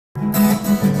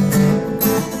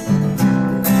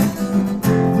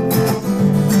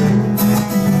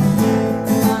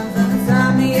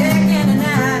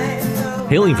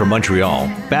Hailing from Montreal,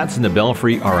 Bats in the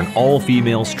Belfry are an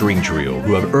all-female string trio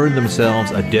who have earned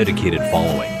themselves a dedicated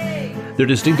following. Their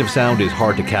distinctive sound is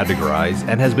hard to categorize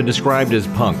and has been described as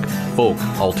punk, folk,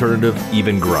 alternative,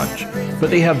 even grunge. But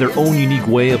they have their own unique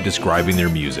way of describing their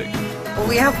music.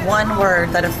 We have one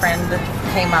word that a friend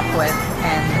came up with,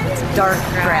 and it's dark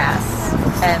grass.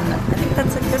 And I think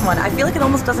that's a good one. I feel like it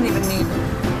almost doesn't even need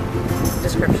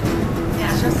description.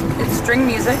 Yeah. It's string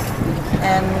music,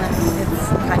 and it's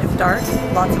kind of dark,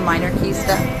 lots of minor key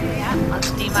stuff. Yeah, lots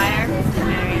of D minor, E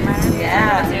minor.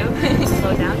 Yeah.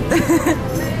 Slow down.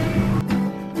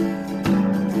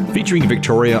 Featuring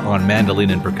Victoria on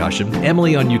mandolin and percussion,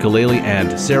 Emily on ukulele,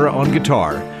 and Sarah on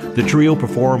guitar, the trio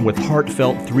perform with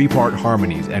heartfelt three-part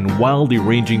harmonies and wildly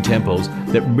ranging tempos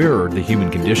that mirror the human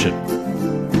condition.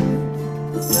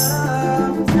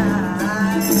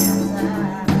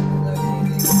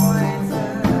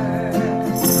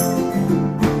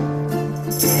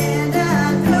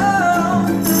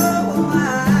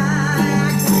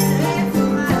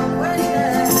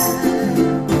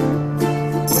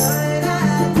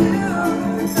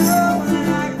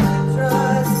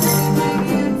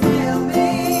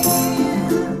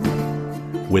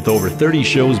 With over 30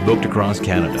 shows booked across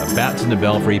Canada, Bats in the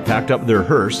Belfry packed up their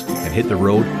Hearse and hit the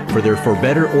road for their For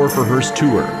Better or For Hearse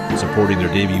tour, supporting their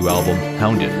debut album,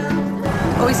 Hounded.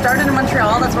 Well, we started in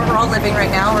Montreal, that's where we're all living right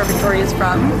now, where Victoria's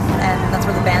from, and that's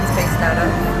where the band's based out of.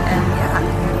 And yeah,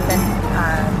 we've been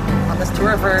on this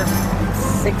tour for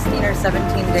 16 or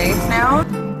 17 days now.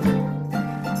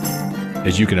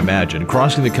 As you can imagine,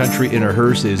 crossing the country in a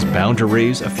Hearse is bound to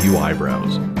raise a few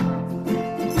eyebrows.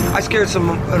 I scared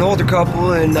an older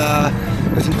couple, and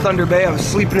it was in Thunder Bay. I was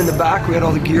sleeping in the back. We had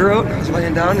all the gear out. I was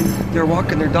laying down, and they were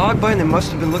walking their dog by, and they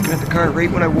must have been looking at the car right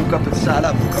when I woke up and sat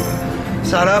up.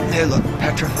 And they looked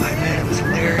petrified, man. It was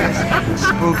hilarious.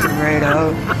 Spooking right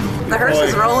out. The Hearse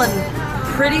is rolling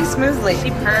pretty smoothly. She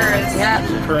purrs. Yeah.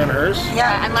 She purr in hers?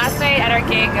 Yeah, and last night at our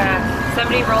gig,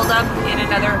 somebody rolled up in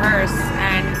another hearse,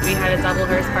 and we had a double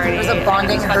hearse party. It was a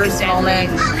bonding Hearse moment.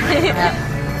 Yeah.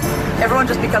 Everyone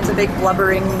just becomes a big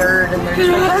blubbering nerd, and they're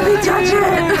just like, let me touch it!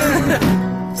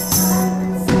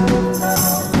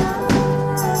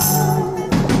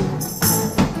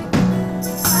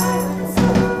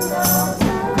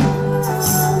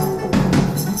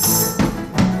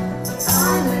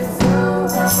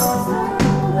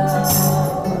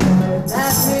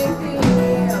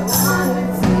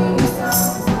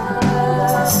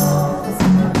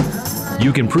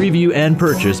 You can preview and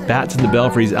purchase Bats in the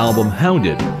Belfry's album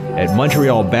Hounded at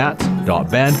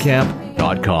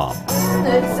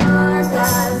montrealbats.bandcamp.com.